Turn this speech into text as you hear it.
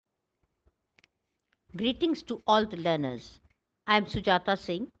Greetings to all the learners. I am Sujata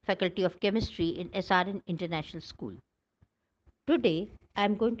Singh, Faculty of Chemistry in SRN International School. Today, I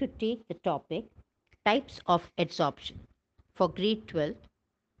am going to take the topic Types of Adsorption for Grade 12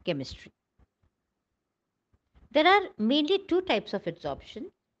 Chemistry. There are mainly two types of adsorption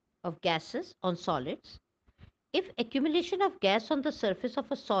of gases on solids. If accumulation of gas on the surface of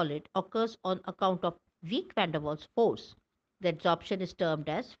a solid occurs on account of weak van der Waals force, the adsorption is termed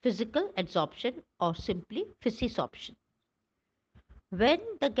as physical adsorption or simply physisorption. When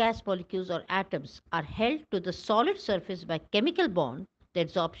the gas molecules or atoms are held to the solid surface by chemical bond, the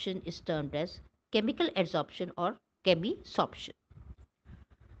adsorption is termed as chemical adsorption or chemisorption.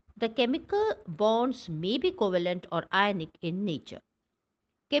 The chemical bonds may be covalent or ionic in nature.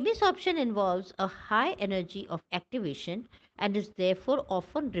 Chemisorption involves a high energy of activation and is therefore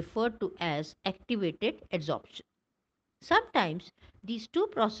often referred to as activated adsorption. Sometimes these two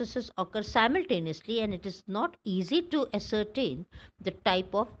processes occur simultaneously and it is not easy to ascertain the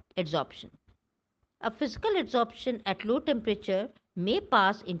type of adsorption. A physical adsorption at low temperature may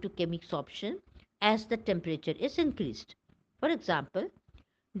pass into chemisorption as the temperature is increased. For example,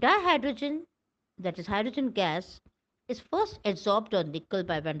 dihydrogen, that is hydrogen gas, is first adsorbed on nickel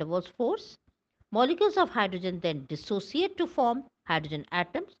by van der Waals force. Molecules of hydrogen then dissociate to form hydrogen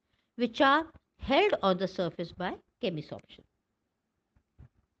atoms, which are held on the surface by chemisorption.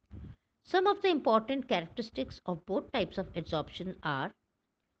 Some of the important characteristics of both types of adsorption are: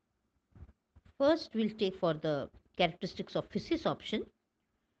 first, we'll take for the characteristics of physisorption.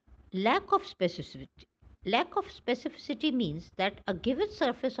 Lack of specificity. Lack of specificity means that a given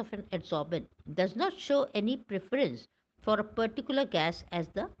surface of an adsorbent does not show any preference for a particular gas as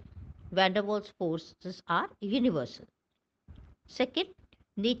the van der Waals forces are universal. Second,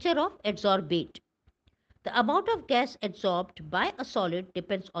 nature of adsorbate. The amount of gas adsorbed by a solid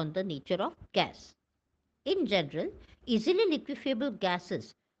depends on the nature of gas. In general, easily liquefiable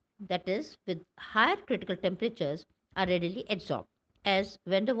gases, that is, with higher critical temperatures, are readily adsorbed, as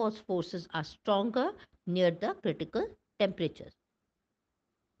van der Waals forces are stronger near the critical temperatures.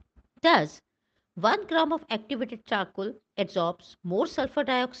 Thus, 1 gram of activated charcoal adsorbs more sulfur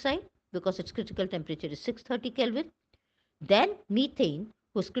dioxide because its critical temperature is 630 Kelvin than methane,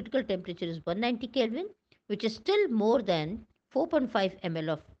 whose critical temperature is 190 Kelvin, which is still more than 4.5 ml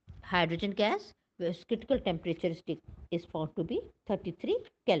of hydrogen gas, whose critical temperature is found to be 33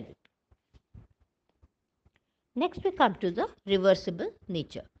 Kelvin. Next, we come to the reversible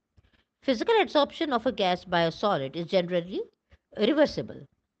nature. Physical adsorption of a gas by a solid is generally reversible.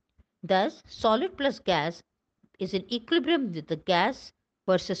 Thus, solid plus gas is in equilibrium with the gas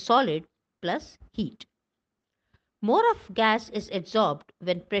versus solid plus heat. More of gas is adsorbed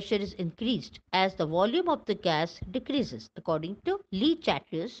when pressure is increased as the volume of the gas decreases according to Le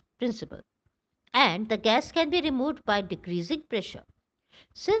Chatelier's principle, and the gas can be removed by decreasing pressure.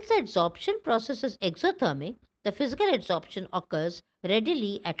 Since the adsorption process is exothermic, the physical adsorption occurs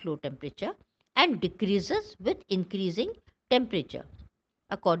readily at low temperature and decreases with increasing temperature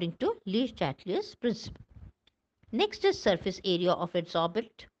according to Le Chatelier's principle. Next is surface area of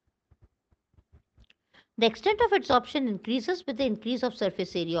adsorbent. The extent of adsorption increases with the increase of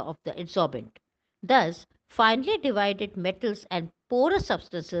surface area of the adsorbent. Thus, finely divided metals and porous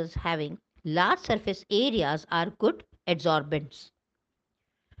substances having large surface areas are good adsorbents.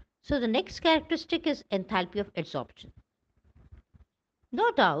 So, the next characteristic is enthalpy of adsorption. No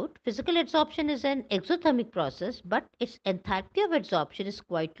doubt, physical adsorption is an exothermic process, but its enthalpy of adsorption is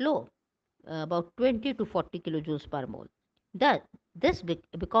quite low, about 20 to 40 kilojoules per mole. That this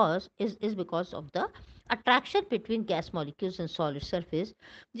is because of the attraction between gas molecules and solid surface,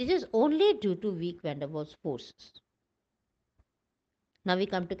 which is only due to weak van der Waals forces. Now we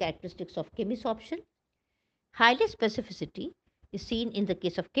come to characteristics of chemisorption. Highly specificity is seen in the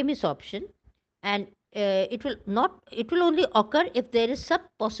case of chemisorption, and it will only occur if there is some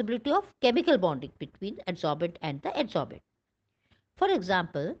possibility of chemical bonding between adsorbent and the adsorbent. For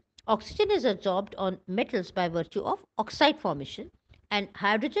example, oxygen is adsorbed on metals by virtue of oxide formation, and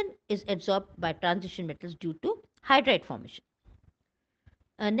hydrogen is adsorbed by transition metals due to hydride formation.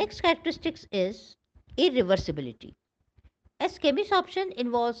 Next characteristics is irreversibility. As chemisorption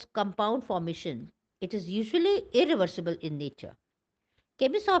involves compound formation, it is usually irreversible in nature.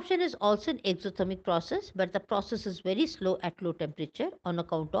 Chemisorption is also an exothermic process, but the process is very slow at low temperature on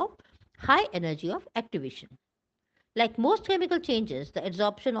account of high energy of activation. Like most chemical changes, the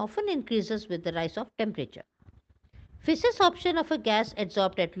adsorption often increases with the rise of temperature. Physisorption of a gas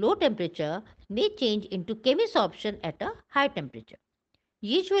adsorbed at low temperature may change into chemisorption at a high temperature.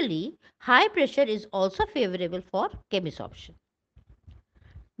 Usually, high pressure is also favorable for chemisorption.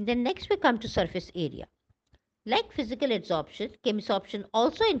 Then next we come to surface area. Like physical adsorption, chemisorption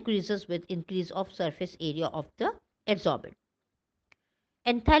also increases with increase of surface area of the adsorbent.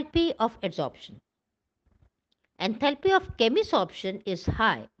 Enthalpy of adsorption. Enthalpy of chemisorption is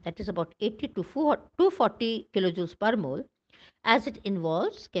high, that is about 80 to 240 kilojoules per mole, as it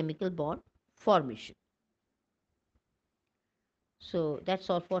involves chemical bond formation. So that's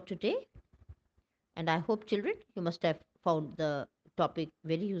all for today. And I hope, children, you must have found the topic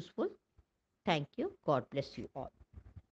very useful. Thank you. God bless you all.